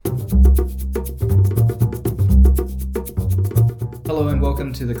Hello and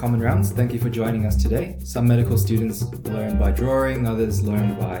welcome to the Common Rounds. Thank you for joining us today. Some medical students learn by drawing, others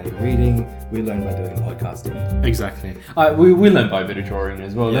learn by reading. We learn by doing podcasting. Exactly. We learn by a bit of drawing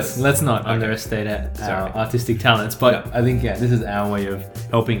as well. Yes. Let's not underestimate our artistic talents, but I think this is our way of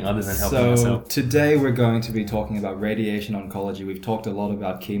helping others and helping ourselves. Today we're going to be talking about radiation oncology. We've talked a lot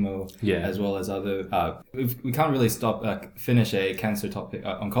about chemo as well as other... we can't really finish a cancer topic,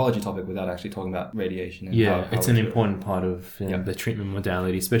 oncology topic without actually talking about radiation. And how it's an important part of the treatment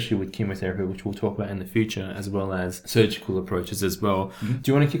modality, especially with chemotherapy, which we'll talk about in the future, as well as surgical approaches as well. Mm-hmm.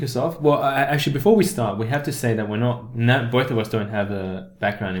 Do you want to kick us off? Well, actually, before we start, we have to say that both of us don't have a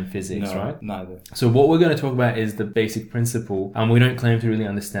background in physics, right? Neither. So what we're going to talk about is the basic principle, and we don't claim to really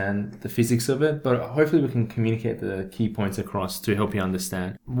understand the physics of it, but hopefully we can communicate the key points across to help you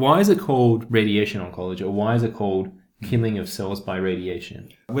understand. Why is it called radiation oncology, or why is it called killing of cells by radiation?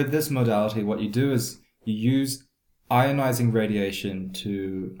 With this modality, what you do is you use ionizing radiation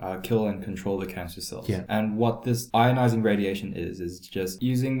to kill and control the cancer cells. Yeah. And what this ionizing radiation is just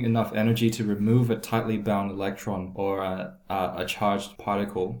using enough energy to remove a tightly bound electron or a charged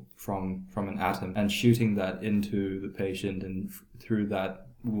particle from an atom and shooting that into the patient, and through that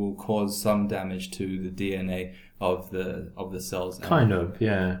will cause some damage to the DNA of the cells. That's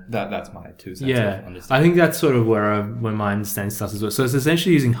my 2 cents. Yeah, I think that's sort of where my understanding starts as well. So it's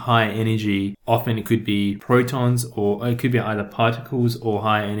essentially using high energy. Often it could be protons, or it could be either particles or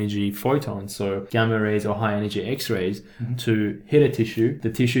high energy photons, so gamma rays or high energy X-rays, to hit a tissue.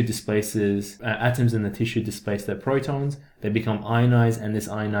 The tissue displaces atoms in the tissue displace their protons. They become ionized, and this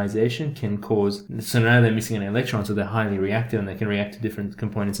ionization can cause... So now they're missing an electron, so they're highly reactive, and they can react to different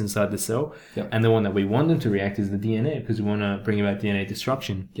components inside the cell. Yep. And the one that we want them to react is the DNA, because we want to bring about DNA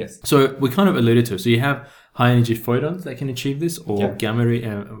destruction. Yes. So we kind of alluded to it. So you have high energy photons that can achieve this, or gamma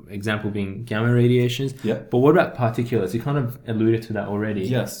example being gamma radiations. Yep. But what about particulates? You kind of alluded to that already.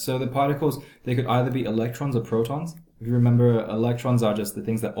 Yes. So the particles, they could either be electrons or protons. If you remember, electrons are just the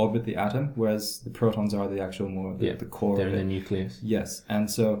things that orbit the atom, whereas the protons are the actual the core they're of it. in the nucleus. Yes, and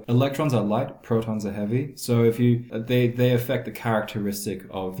so electrons are light, protons are heavy. So if they affect the characteristic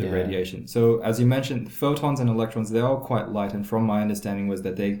of the radiation. So as you mentioned, photons and electrons, they're all quite light, and from my understanding was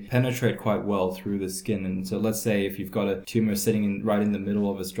that they penetrate quite well through the skin. And so let's say if you've got a tumor sitting right in the middle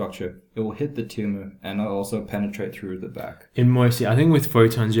of a structure, it will hit the tumor and also penetrate through the back. I think with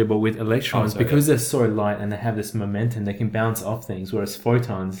photons, but with electrons, because they're so light and they have this momentum, they can bounce off things, whereas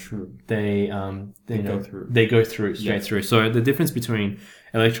photons, they go through straight through. So the difference between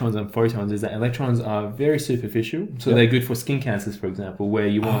electrons and photons is that electrons are very superficial, so they're good for skin cancers, for example, where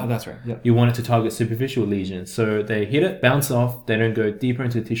you want you want it to target superficial lesions. So they hit it, bounce off, they don't go deeper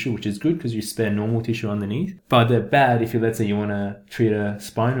into the tissue, which is good because you spare normal tissue underneath. But they're bad if let's say you want to treat a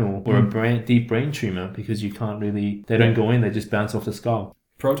spinal or a deep brain tumor, because you can't really, they don't go in, they just bounce off the skull.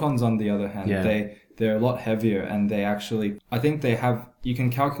 Protons, on the other hand, they're a lot heavier, and they actually, I think you can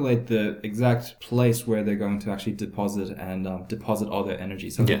calculate the exact place where they're going to actually deposit all their energy.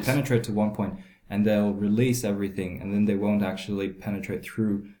 So they'll penetrate to one point and they'll release everything, and then they won't actually penetrate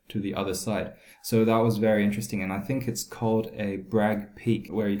through to the other side. So that was very interesting, and I think it's called a Bragg peak,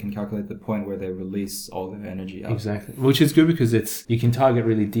 where you can calculate the point where they release all their energy out. Exactly, which is good because you can target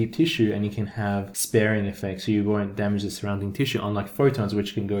really deep tissue and you can have sparing effects, so you won't damage the surrounding tissue, unlike photons,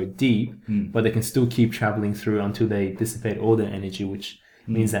 which can go deep, but they can still keep traveling through until they dissipate all their energy, which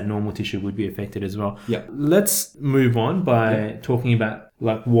means that normal tissue would be affected as well. Yeah. Let's move on by talking about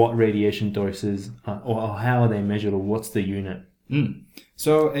what radiation doses are, or how are they measured, or what's the unit.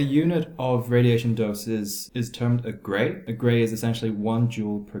 So a unit of radiation dose is termed a gray. A gray is essentially 1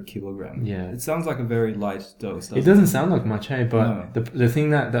 joule per kilogram. Yeah. It sounds like a very light dose. It doesn't sound like much, hey? But the thing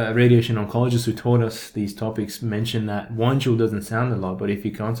that the radiation oncologists who taught us these topics mentioned, that 1 joule doesn't sound a lot, but if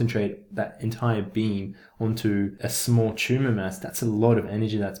you concentrate that entire beam onto a small tumor mass, that's a lot of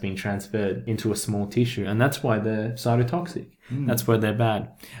energy that's being transferred into a small tissue, and that's why they're cytotoxic. That's why they're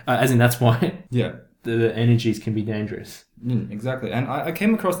bad. That's why the energies can be dangerous. Exactly. And I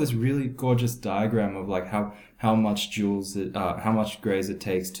came across this really gorgeous diagram of how much joules how much grays it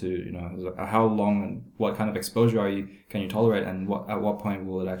takes to, how long and what kind of exposure can you tolerate, and at what point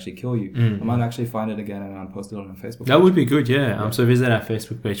will it actually kill you. I might actually find it again and post it on our Facebook page. That would be good, so visit our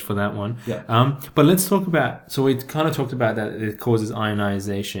Facebook page for that one. But let's talk about, so we kind of talked about that it causes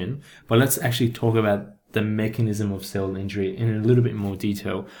ionization, but let's actually talk about the mechanism of cell injury in a little bit more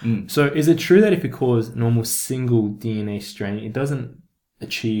detail. So is it true that if you cause normal single DNA strain, it doesn't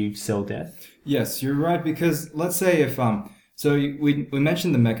achieve cell death? Yes, you're right, because let's say if we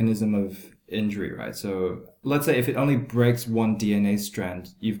mentioned the mechanism of injury, right? So let's say if it only breaks one DNA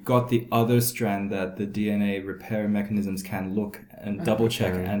strand, you've got the other strand that the DNA repair mechanisms can look and double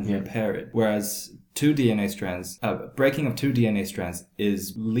check and repair it. Whereas two DNA strands, breaking of two DNA strands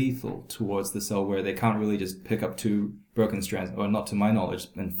is lethal towards the cell, where they can't really just pick up two broken strands, or not to my knowledge,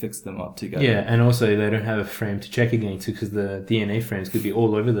 and fix them up together. Yeah, and also they don't have a frame to check against, because the DNA frames could be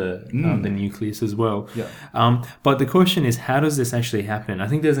all over the nucleus as well. Yeah. But the question is, how does this actually happen? I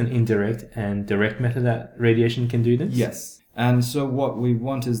think there's an indirect and direct method that radiation can do this. Yes. And so what we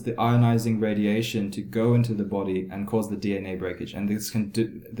want is the ionizing radiation to go into the body and cause the DNA breakage. And this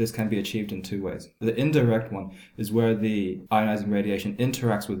can be achieved in two ways. The indirect one is where the ionizing radiation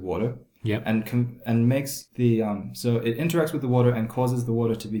interacts with water. Yep. And makes the so it interacts with the water and causes the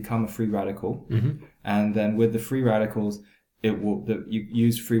water to become a free radical. Mm-hmm. And then with the free radicals, you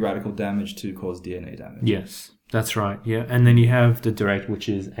use free radical damage to cause DNA damage. Yes. That's right, yeah. And then you have the direct, which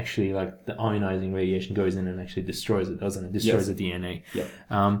is actually like the ionizing radiation goes in and actually destroys it, doesn't it? Destroys the DNA. Yeah.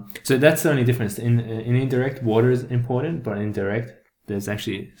 So that's the only difference. In indirect, water is important, but in direct, there's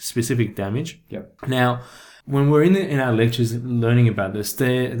actually specific damage. Yep. Now, when we're in our lectures learning about this,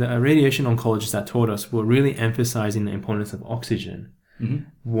 the radiation oncologists that taught us were really emphasizing the importance of oxygen. Mm-hmm.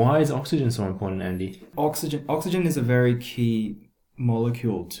 Why is oxygen so important, Andy? Oxygen is a very key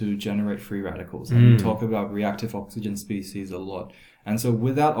molecule to generate free radicals, and we talk about reactive oxygen species a lot. And so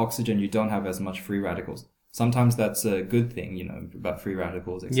without oxygen, you don't have as much free radicals. Sometimes that's a good thing, about free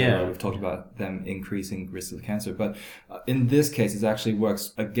radicals, etc. Yeah. We've talked about them increasing risk of cancer. But in this case, it actually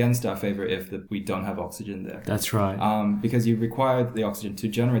works against our favor if we don't have oxygen there. That's right. Because you require the oxygen to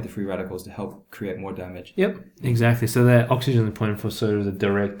generate the free radicals to help create more damage. Yep, exactly. So the oxygen is important for sort of the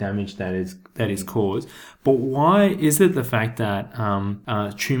direct damage that is caused. But why is it the fact that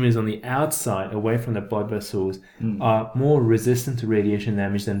tumors on the outside, away from the blood vessels, are more resistant to radiation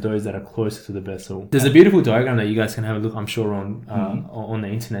damage than those that are closer to the vessel? There's a beautiful diagram that you guys can have a look, I'm sure, on the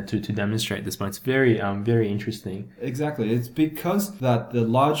internet to demonstrate this, but it's very interesting. Exactly. It's because that the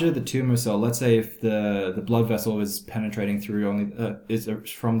larger the tumor cell, let's say if the blood vessel is penetrating through is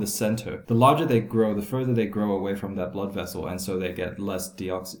from the center, the larger they grow, the further they grow away from that blood vessel, and so they get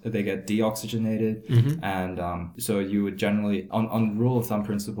deoxygenated. Mm-hmm. And so you would generally, on rule of thumb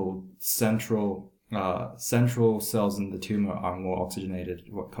principle, central cells in the tumor are more oxygenated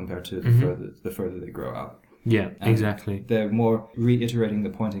compared to the further they grow out. Yeah, and exactly. They're more reiterating the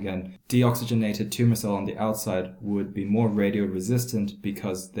point again. Deoxygenated tumor cell on the outside would be more radio resistant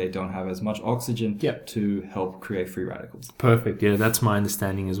because they don't have as much oxygen to help create free radicals. Perfect. Yeah, that's my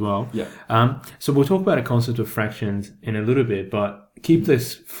understanding as well. Yeah. So we'll talk about a concept of fractions in a little bit, but keep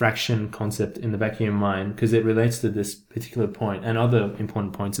this fraction concept in the back of your mind because it relates to this particular point and other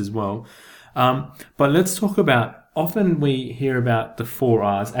important points as well. But let's talk about, often we hear about the 4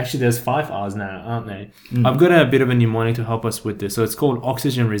 R's. Actually, there's 5 R's now, aren't they? Mm-hmm. I've got a bit of a mnemonic to help us with this. So it's called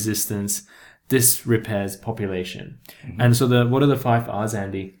oxygen resistance, this repairs population. Mm-hmm. And so what are the 5 R's,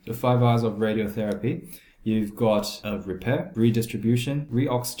 Andy? The 5 R's of radiotherapy. You've got repair, redistribution,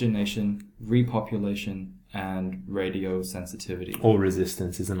 reoxygenation, repopulation, and radiosensitivity. Or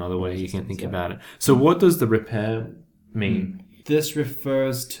resistance is another way you can think about it. So what does the repair mean? This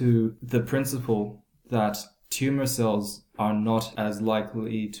refers to the principle that tumor cells are not as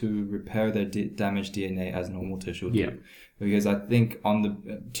likely to repair their damaged DNA as normal tissue do. Yeah. Because I think on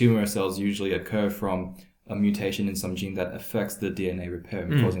the tumor cells usually occur from a mutation in some gene that affects the DNA repair,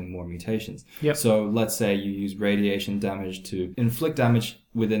 causing more mutations. Yep. So let's say you use radiation damage to inflict damage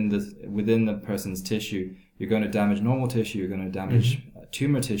within the person's tissue. You're going to damage normal tissue, you're going to damage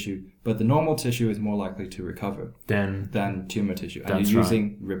tumor tissue, but the normal tissue is more likely to recover than tumor tissue. And you're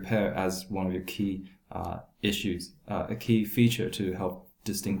using repair as one of your key issues, a key feature to help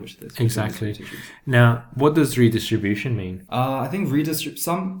distinguish this. Exactly. Now, what does redistribution mean? I think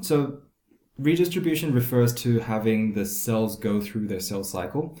redistribution refers to having the cells go through their cell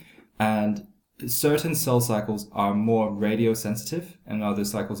cycle, and certain cell cycles are more radiosensitive and other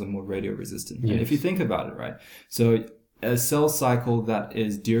cycles are more radio resistant. Yes. And if you think about it, right? So a cell cycle that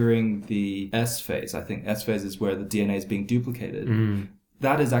is during the S phase, I think S phase is where the DNA is being duplicated.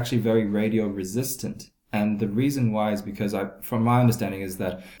 That is actually very radio resistant. And the reason why is because from my understanding is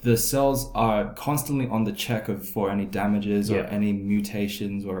that the cells are constantly on the check for any damages or any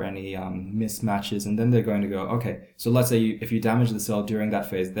mutations or any mismatches. And then they're going to go, okay, so let's say if you damage the cell during that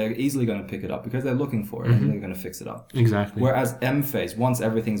phase, they're easily going to pick it up because they're looking for it and they're going to fix it up. Exactly. Whereas M phase, once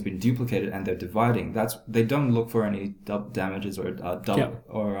everything's been duplicated and they're dividing, they don't look for any damages or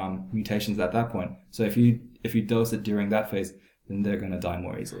mutations at that point. So if you dose it during that phase, then they're going to die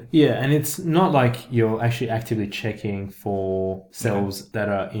more easily. Yeah, and it's not like you're actually actively checking for cells that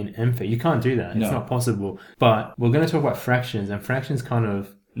are in M phase. You can't do that. It's not possible. But we're going to talk about fractions, and fractions kind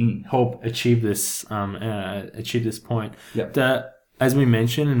of help achieve this point. Yep. That, as we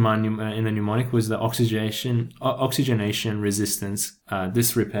mentioned in the mnemonic, was the oxygenation resistance.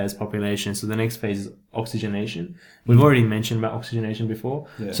 This repairs population. So the next phase is oxygenation. We've already mentioned about oxygenation before.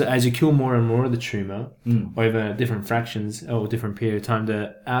 Yeah. So as you kill more and more of the tumor over different fractions or different period of time,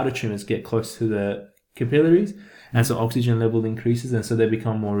 the outer tumors get close to the capillaries, and so oxygen level increases, and so they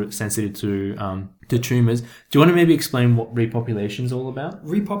become more sensitive to tumors. Do you want to maybe explain what repopulation is all about?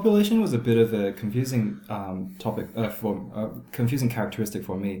 Repopulation was a bit of a confusing confusing characteristic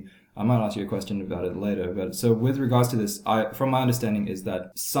for me. I might ask you a question about it later. But so with regards to this, from my understanding is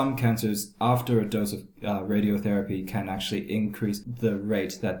that some cancers after a dose of radiotherapy can actually increase the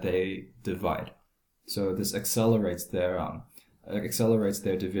rate that they divide. So this accelerates their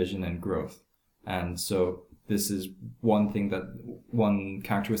division and growth. And so this is one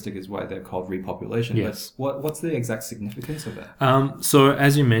characteristic is why they're called repopulation. Yes. But what's the exact significance of that? So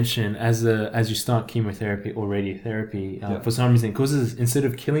as you mentioned, as you start chemotherapy or radiotherapy, for some reason it causes, instead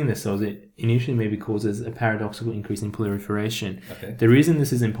of killing the cells, it initially maybe causes a paradoxical increase in proliferation. Okay. The reason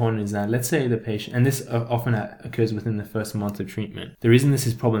this is important is that, let's say the patient, and this often occurs within the first month of treatment. The reason this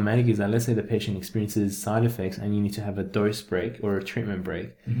is problematic is that, let's say the patient experiences side effects and you need to have a dose break or a treatment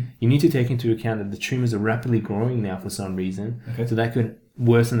break. Mm-hmm. You need to take into account that the tumors are rapidly growing now for some reason. Okay. So that could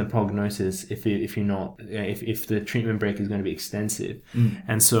worsen the prognosis if the treatment break is going to be extensive.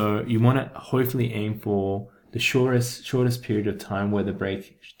 And so you want to hopefully aim for the shortest period of time where the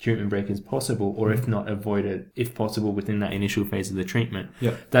treatment break is possible, or if not, avoid it if possible within that initial phase of the treatment.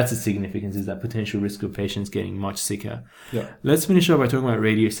 Yeah. That's the significance, is that potential risk of patients getting much sicker. Yeah. Let's finish up by talking about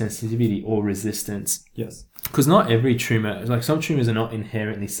radiosensitivity or resistance. Yes. Because not every tumor, like some tumors are not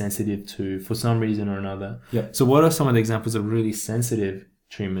inherently sensitive to, for some reason or another. Yeah. So what are some of the examples of really sensitive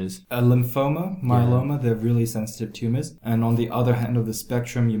tumors? A lymphoma, myeloma, they're really sensitive tumors. And on the other hand of the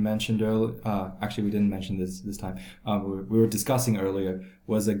spectrum, you mentioned earlier, actually we didn't mention this time, we were discussing earlier,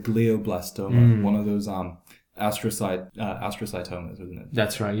 was a glioblastoma, one of those astrocytomas, isn't it?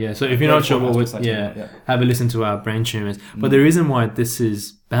 That's right, yeah. So if you're not sure what was, have a listen to our brain tumors. But the reason why this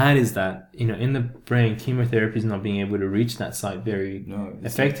is bad is that, in the brain, chemotherapy is not being able to reach that site very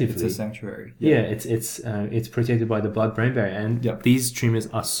effectively. It's a sanctuary. Yeah, it's protected by the blood-brain barrier, and these tumors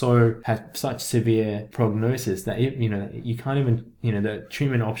have such severe prognosis that you can't even, the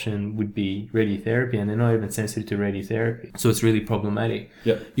treatment option would be radiotherapy, and they're not even sensitive to radiotherapy. So it's really problematic.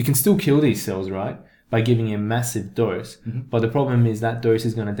 Yep. You can still kill these cells, right, by giving a massive dose, but the problem is that dose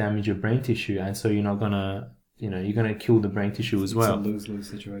is going to damage your brain tissue, and so you're not going to, you're going to kill the brain tissue as well. It's a lose-lose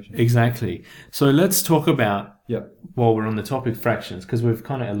situation. Exactly. So let's talk about, while we're on the topic, fractions, because we've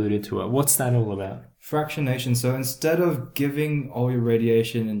kind of alluded to it. What's that all about? Fractionation. So instead of giving all your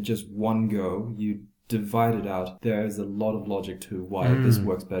radiation in just one go, you divide it out. There is a lot of logic to why this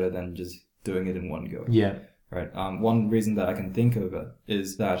works better than just doing it in one go. Yeah. Right. One reason that I can think of it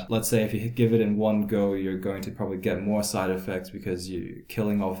is that, let's say if you give it in one go, you're going to probably get more side effects because you're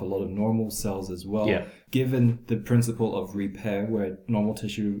killing off a lot of normal cells as well. Yeah. Given the principle of repair, where normal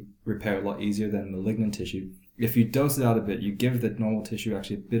tissue repair a lot easier than malignant tissue, if you dose it out a bit, you give the normal tissue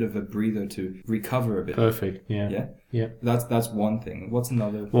actually a bit of a breather to recover a bit. Perfect. Yeah. Yeah. Yeah. That's one thing. What's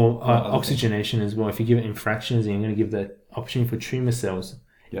another? Well, oxygenation as well. If you give it in fractions, you're going to give the opportunity for tumor cells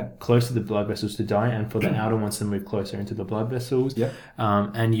close to the blood vessels to die, and for the outer ones to move closer into the blood vessels. Yeah.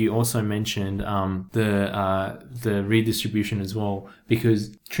 And you also mentioned the redistribution as well,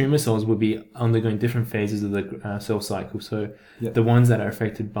 because tumor cells will be undergoing different phases of the cell cycle. So the ones that are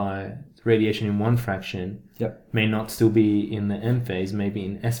affected by radiation in one fraction may not still be in the M phase, maybe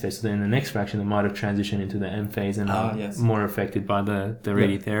in S phase. So then in the next fraction, they might have transitioned into the M phase and are more affected by the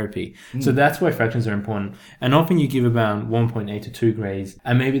radiotherapy. So that's why fractions are important. And often you give about 1.8 to 2 grays,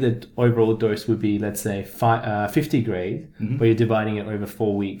 and maybe the overall dose would be, let's say, 50 grays, but you're dividing it over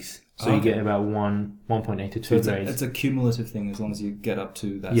 4 weeks. So you get about 1.8 to 2 grays. It's a cumulative thing as long as you get up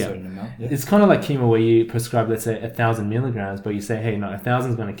to that certain amount. Yeah. It's kind of like chemo, where you prescribe, let's say, 1,000 milligrams, but you say, hey, no, 1,000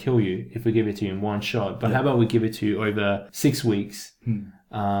 is going to kill you if we give it to you in one shot. But how about we give it to you over 6 weeks?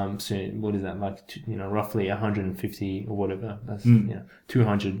 So what is that, like, roughly 150 or whatever. That's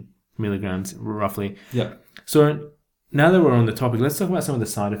 200 milligrams roughly. Yeah. So now that we're on the topic, let's talk about some of the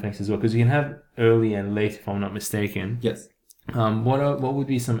side effects as well, because you can have early and late, if I'm not mistaken. Yes. What would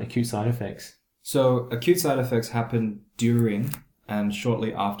be some acute side effects? So acute side effects happen during and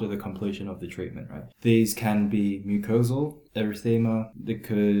shortly after the completion of the treatment, right? These can be mucosal erythema. There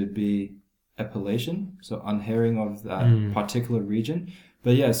could be epilation, so unhairing of that particular region.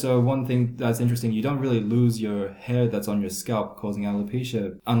 But yeah, so one thing that's interesting, you don't really lose your hair that's on your scalp causing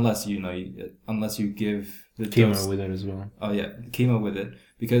alopecia unless unless you give the chemo dose, with it as well. Oh yeah, chemo with it,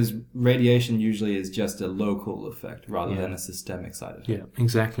 because radiation usually is just a local effect rather than a systemic side effect. Yeah,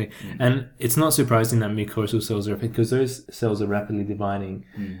 exactly. And it's not surprising that mucosal cells are affected because those cells are rapidly dividing,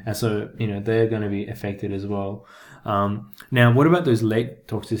 and so they're going to be affected as well. Now, what about those late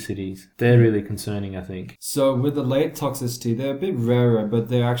toxicities? They're really concerning, I think. So with the late toxicity, they're a bit rarer, but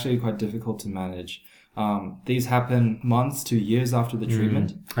they're actually quite difficult to manage. These happen months to years after the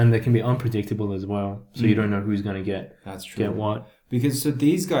treatment. And they can be unpredictable as well. So you don't know who's going to get what. Because so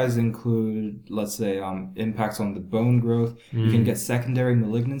these guys include, let's say, impacts on the bone growth. You can get secondary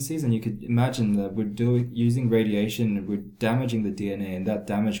malignancies, and you could imagine that using radiation, we're damaging the DNA, and that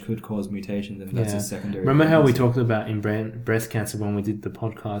damage could cause mutations, and that's a secondary. Remember how we talked about in breast cancer when we did the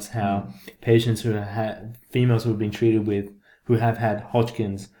podcast, how patients females who have been treated who have had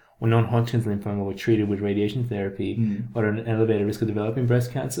Hodgkin's or non-Hodgkin's lymphoma were treated with radiation therapy or an elevated risk of developing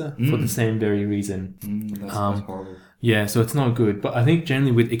breast cancer for the same very reason. That's horrible. Yeah, so it's not good. But I think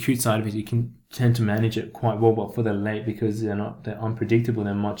generally with acute side effects, you can tend to manage it quite well. But for the late, because they're unpredictable,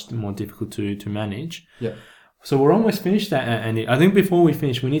 they're much more difficult to manage. Yeah. So we're almost finished that, Andy. I think before we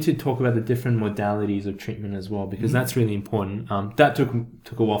finish, we need to talk about the different modalities of treatment as well, because that's really important. That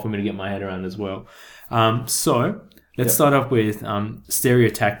took a while for me to get my head around as well. So let's start off with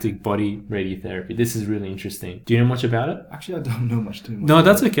stereotactic body radiotherapy. This is really interesting. Do you know much about it? Actually, I don't know much too much. No,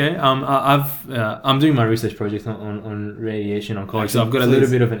 that's okay. I'm doing my research project on radiation oncology, so I've got a little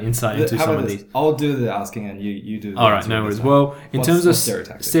bit of an insight into some of these. I'll do the asking and you do the All right, no worries. Well, in terms of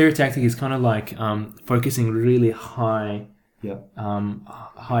stereotactic is kind of like focusing really high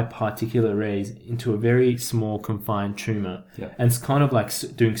particular rays into a very small confined tumor. And it's kind of like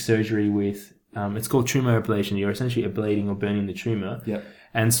doing surgery with it's called tumor ablation. You're essentially ablating or burning the tumor.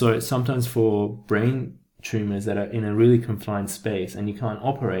 And so sometimes for brain tumors that are in a really confined space and you can't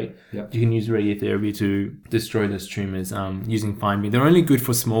operate, you can use radiotherapy to destroy those tumors using fine beam. They're only good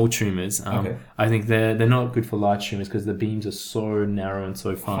for small tumors. I think they're not good for large tumors because the beams are so narrow and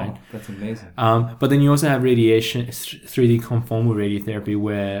so fine. That's amazing. But then you also have radiation, 3D conformal radiotherapy,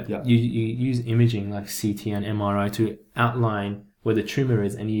 where you use imaging like CT and MRI to outline where the tumor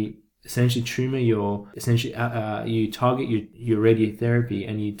is, and you essentially you target your radiotherapy,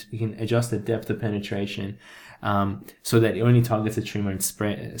 and you can adjust the depth of penetration so that it only targets the tumor and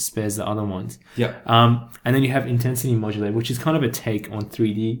spares the other ones. And then you have intensity modulator, which is kind of a take on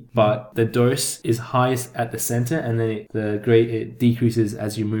 3D, but the dose is highest at the center, and then it decreases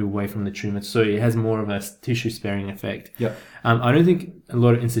as you move away from the tumor, so it has more of a tissue sparing effect. I don't think a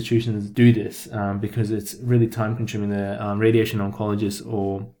lot of institutions do this because it's really time consuming. The radiation oncologists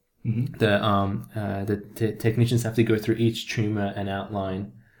or the technicians have to go through each tumor and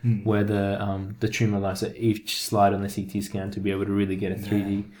outline where the tumor lies at each slide on the CT scan to be able to really get a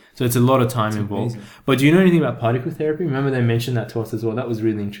 3D. So it's a lot of time involved. Amazing. But do you know anything about particle therapy? Remember they mentioned that to us as well. That was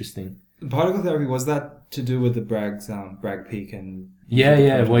really interesting. Particle therapy, was that to do with the Bragg peak and...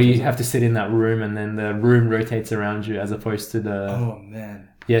 Yeah, where you have to sit in that room and then the room rotates around you as opposed to the... Oh, man.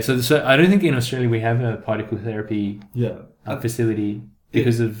 Yeah, so I don't think in Australia we have a particle therapy facility.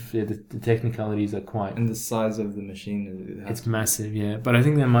 Because of the technicalities are quite... And the size of the machine. It's massive, yeah. But I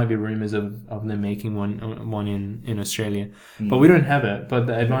think there might be rumours of them making one in Australia. But we don't have it. But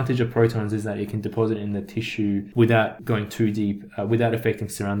the advantage of protons is that you can deposit in the tissue without going too deep, without affecting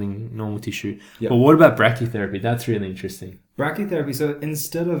surrounding normal tissue. But what about brachytherapy? That's really interesting. Brachytherapy, so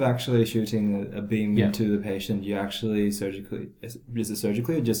instead of actually shooting a beam into the patient, you actually surgically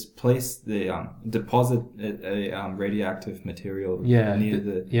just place the deposit a radioactive material near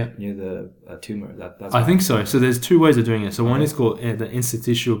the tumor. That's I think so. So there's two ways of doing it. So one is called the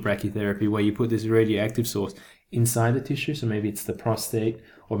interstitial brachytherapy, where you put this radioactive source inside the tissue. So maybe it's the prostate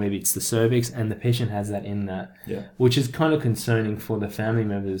or maybe it's the cervix, and the patient has that in that, which is kind of concerning for the family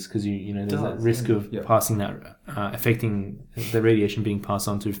members because there's that risk of passing that, affecting the radiation being passed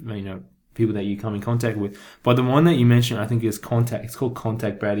on to people that you come in contact with. But the one that you mentioned, I think, is contact. It's called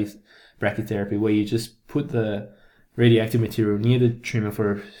contact brachytherapy, where you just put the radioactive material near the tumor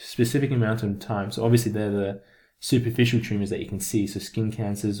for a specific amount of time. So obviously they're the superficial tumors that you can see, so skin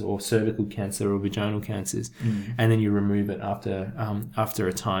cancers or cervical cancer or vaginal cancers, and then you remove it after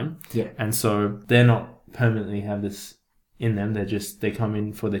a time. And so they're not permanently have this in them. They come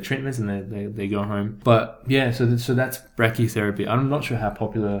in for their treatments and they go home. But yeah, so that's brachytherapy. I'm not sure how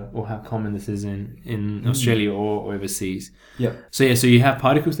popular or how common this is in Australia or overseas. Yeah. So you have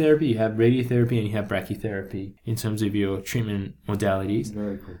particle therapy, you have radiotherapy, and you have brachytherapy in terms of your treatment modalities.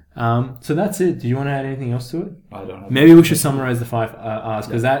 Very cool. So that's it. Do you want to add anything else to it? I don't have. Maybe we should summarize the 5 R's,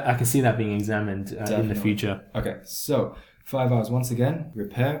 because I can see that being examined in the future. Okay, so 5 R's once again: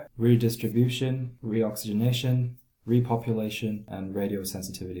 repair, redistribution, reoxygenation, repopulation, and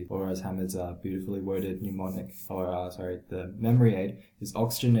radiosensitivity. Or as Hamid's beautifully worded mnemonic, the memory aid is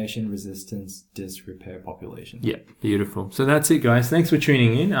oxygenation, resistance, repair, population. Yeah, beautiful. So that's it, guys. Thanks for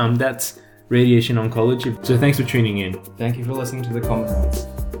tuning in. That's radiation oncology. So thanks for tuning in. Thank you for listening to the Common Rounds.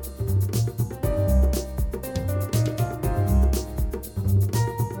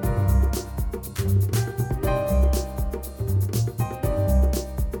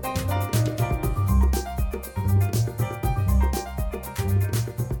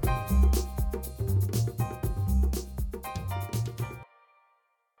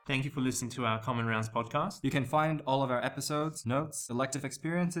 Thank you for listening to our Common Rounds podcast. You can find all of our episodes, notes, elective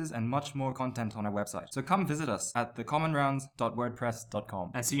experiences, and much more content on our website. So come visit us at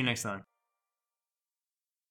thecommonrounds.wordpress.com. And see you next time.